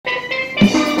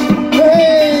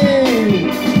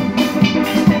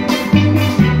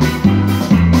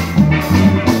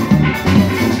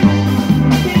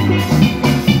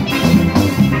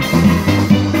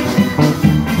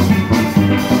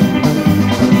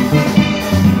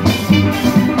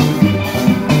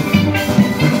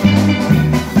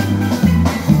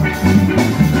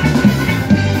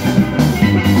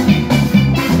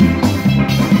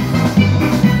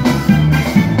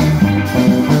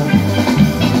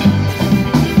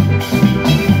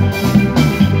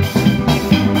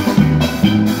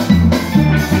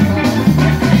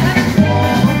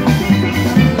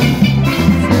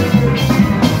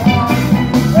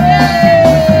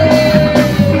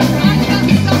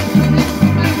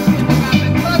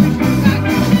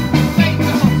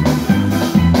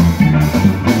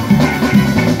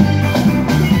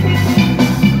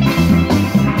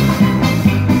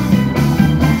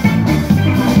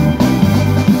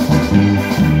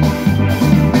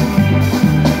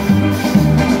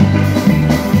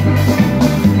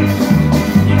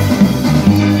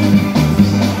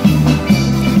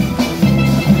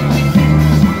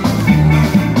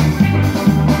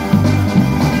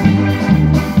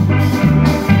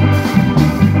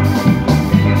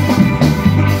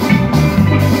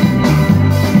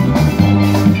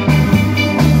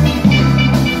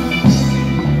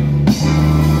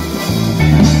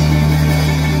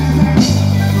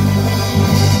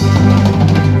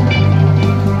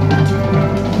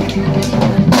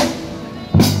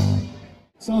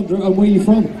Sandra, and where are you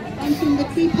from? I'm from the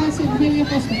KOSHH St Helier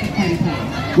Hospital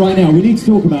campaign. Right now, we need to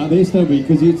talk about this, don't we?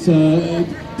 Because it's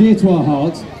dear to our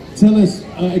hearts. Tell us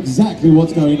exactly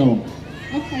what's going on.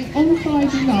 Okay, on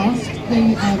Friday last,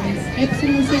 the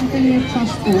Epsom St Helier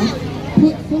Trust board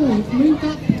put forward, moved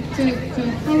up to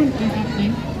currently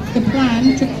happening, the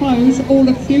plan to close all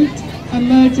acute,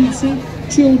 emergency,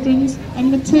 children's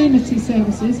and maternity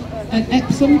services at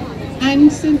Epsom and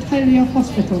St Helier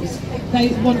hospitals.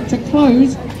 They want to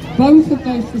close both of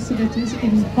those facilities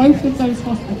in both of those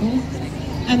hospitals,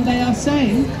 and they are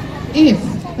saying if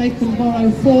they can borrow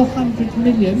 400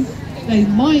 million, they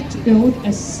might build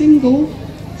a single,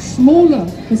 smaller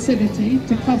facility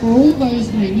to cover all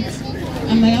those needs,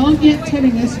 and they aren't yet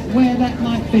telling us where that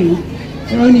might be.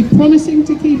 They're only promising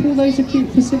to keep all those acute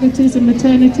facilities and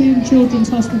maternity and children's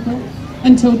hospital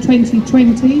until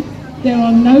 2020. There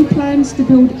are no plans to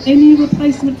build any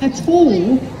replacement at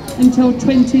all until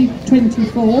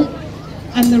 2024,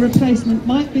 and the replacement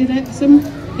might be at Epsom,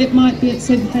 it might be at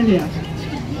St Helier.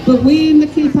 But we in the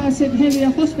KOSHH St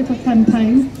Helier Hospital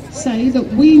campaign say that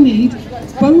we need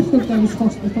both of those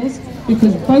hospitals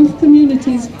because both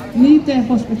communities need their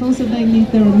hospitals and they need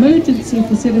their emergency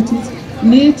facilities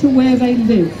near to where they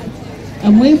live.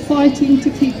 And we're fighting to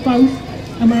keep both,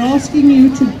 and we're asking you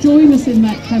to join us in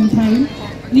that campaign.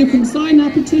 You can sign our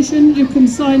petition, you can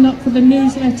sign up for the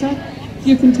newsletter,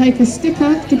 you can take a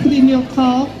sticker to put in your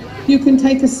car, you can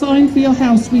take a sign for your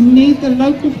house. We need the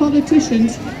local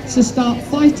politicians to start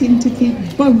fighting to keep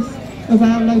both of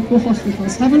our local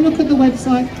hospitals. Have a look at the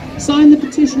website, sign the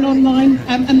petition online,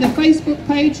 and the Facebook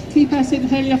page, KOSHH St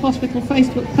Helier Hospital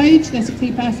Facebook page. There's a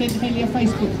KOSHH St Helier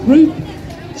Facebook group.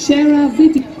 Share our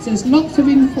videos, there's lots of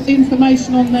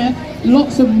information on there,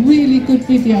 lots of really good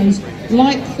videos.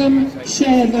 Like them,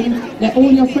 share them, let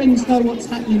all your friends know what's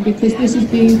happening, because this is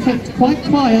being kept quite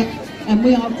quiet, and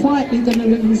we are quietly going to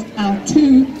lose our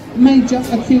two major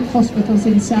acute hospitals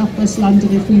in southwest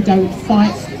London if we don't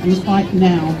fight and fight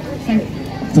now. Thank you.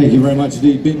 Thank you very much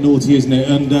indeed. A bit naughty, isn't it?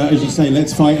 And as you say,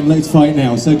 let's fight, and let's fight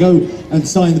now. So go and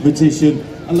sign the petition.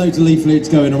 A load of leaflets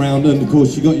going around, and of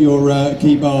course you've got your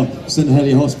KOSHH St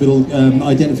Helier Hospital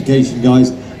identification,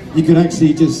 guys. You can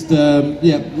actually just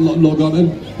log on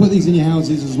and put these in your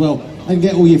houses as well, and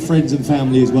get all your friends and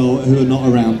family as well who are not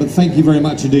around. But thank you very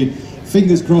much indeed.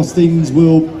 Fingers crossed things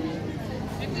will...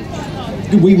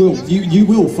 You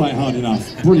will fight hard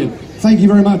enough. Brilliant. Thank you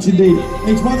very much indeed.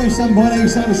 It's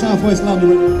 107.8 South West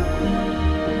London.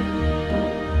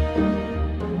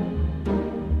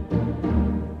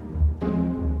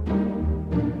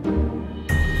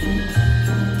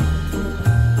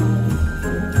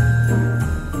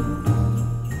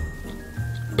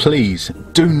 Please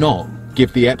do not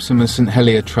give the Epsom St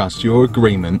Helier Trust your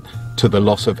agreement to the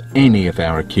loss of any of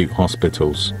our acute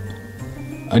hospitals.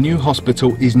 A new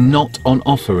hospital is not on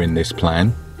offer in this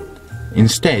plan.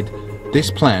 Instead,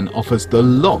 this plan offers the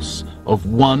loss of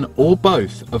one or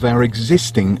both of our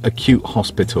existing acute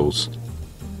hospitals.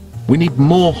 We need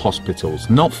more hospitals,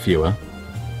 not fewer.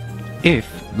 If,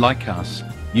 like us,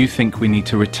 you think we need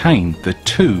to retain the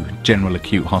two general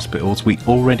acute hospitals we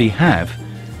already have,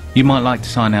 you might like to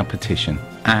sign our petition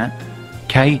at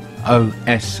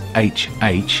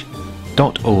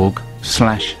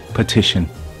koshh.org/petition.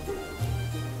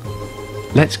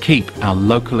 Let's keep our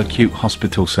local acute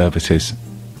hospital services.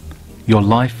 Your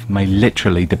life may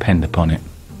literally depend upon it.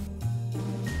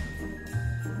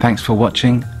 Thanks for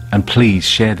watching, and please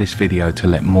share this video to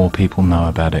let more people know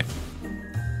about it.